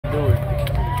Do it.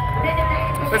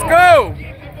 Let's go!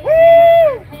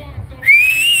 Woo!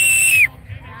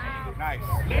 Nice.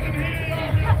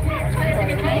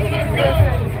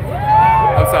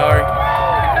 I'm sorry.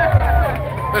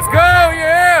 Let's go,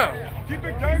 yeah! Keep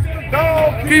it gangster,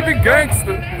 dog. Keep it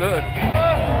gangster. Look.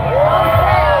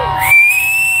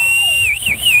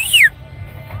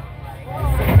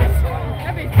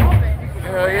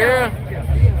 Hell yeah.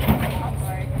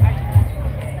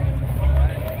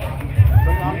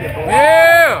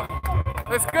 Yeah!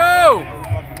 Let's go!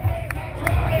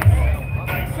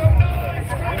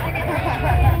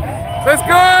 Let's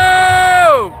go!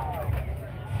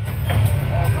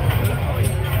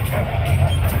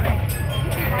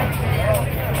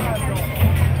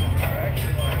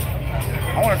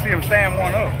 I want to see him stand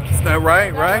one up. Is that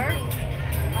right? Right?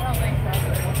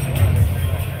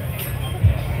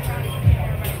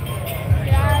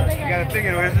 You got to think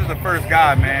this is the first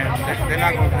guy, man. They're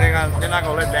not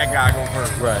gonna let that guy go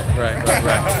first. Right. Right.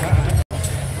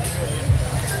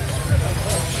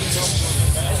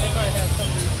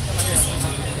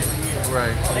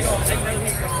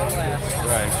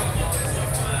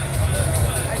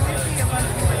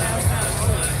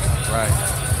 Right.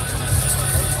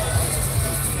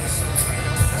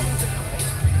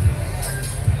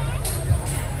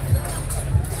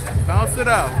 Bounce it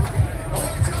out.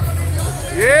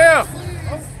 Yeah.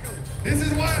 This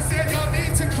is why I said y'all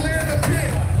need to clear the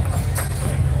pit.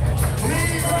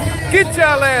 Please. Get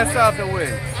y'all ass out the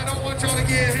way. I don't want y'all to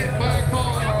get hit by a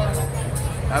car.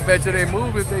 I bet you they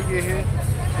move if they get hit.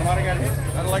 Somebody got hit.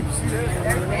 I'd like to see that.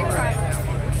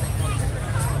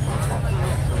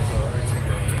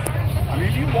 I mean,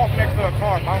 if you walk next to a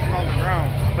car bouncing on the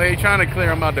ground. But they trying to clear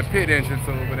them out the pit entrance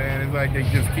over there, and it's like they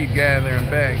just keep gathering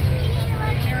back.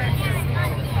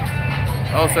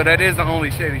 Oh, so that is the only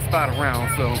shady spot around,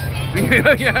 so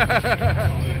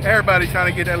everybody trying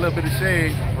to get that little bit of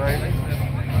shade. Right.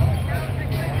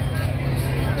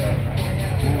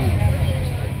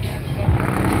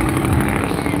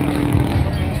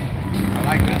 I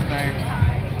like this thing.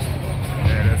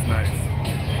 Yeah, that's nice.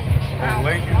 Oh,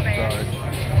 Lincoln. Sorry.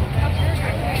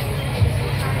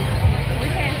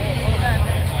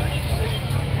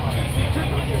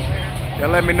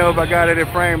 Y'all let me know if I got it in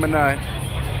frame or not.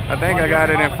 I think I got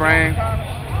it in frame.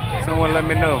 Someone let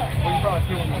me know.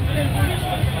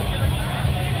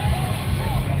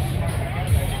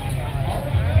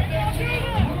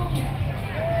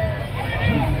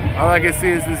 All I can see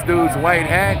is this dude's white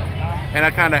hat, and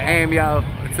I kind of aim y'all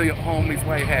to your homie's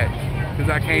white hat, because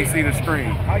I can't see the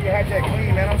screen. How you had that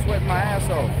clean, man? I'm sweating my ass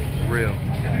off. Real.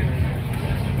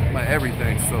 My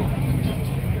everything's so.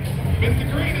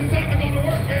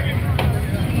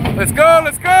 Let's go,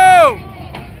 let's go!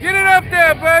 Get it up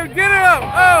there, baby. Get it up.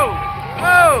 Oh,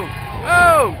 oh,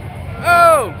 oh,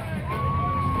 oh.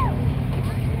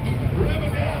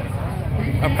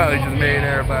 I probably just made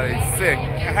everybody sick. I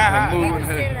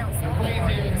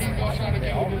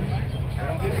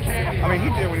mean, he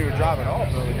did when he was driving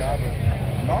off the other guy, but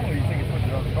normally you think he puts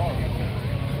the other car.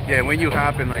 Yeah, when you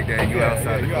hopping like that, you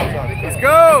outside. You outside. Let's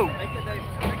go.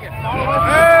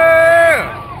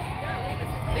 Yeah.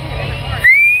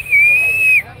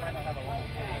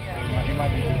 He might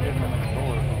be just getting him in the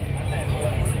door.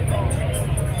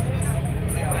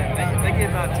 They get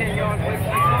about 10 yards away from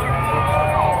the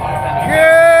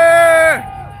Yeah.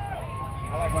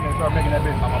 I like when they start making that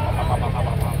bitch.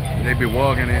 They be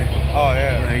walking in. Oh,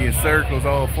 yeah. And in circles,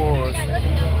 all fours.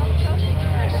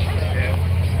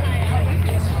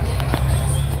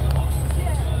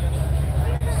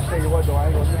 Tell you what, though, I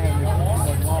ain't gonna stand this too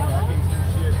much longer. I can't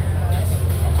see shit.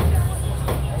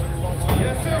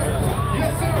 Yes, sir.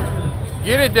 Yes, sir.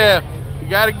 Get it there. You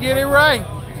gotta get it right.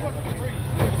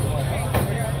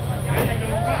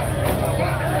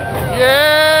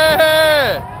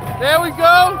 Yeah. There we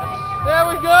go. There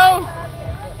we go.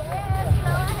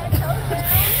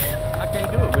 I can't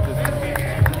do it with this.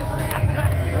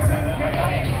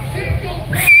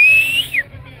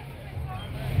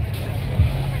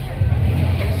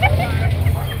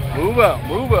 Move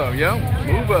up, yo.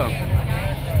 Move up.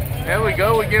 There we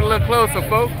go. We get a little closer,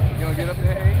 folks. You wanna get up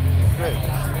there, hey? Good.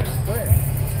 Go ahead.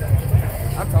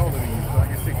 I'm taller than you, so I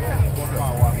can see. Go ahead. Come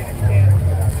on, walk.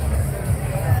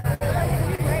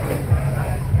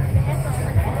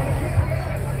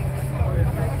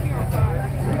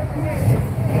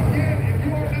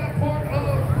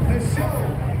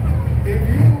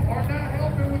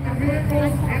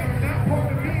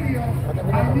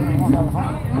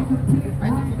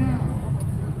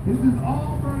 This is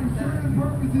all for insurance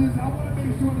purposes. I want to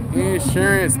make sure that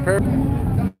Insurance purpose.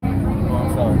 Oh, I'm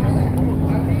sorry.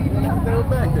 They were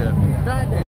back there. God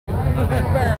damn.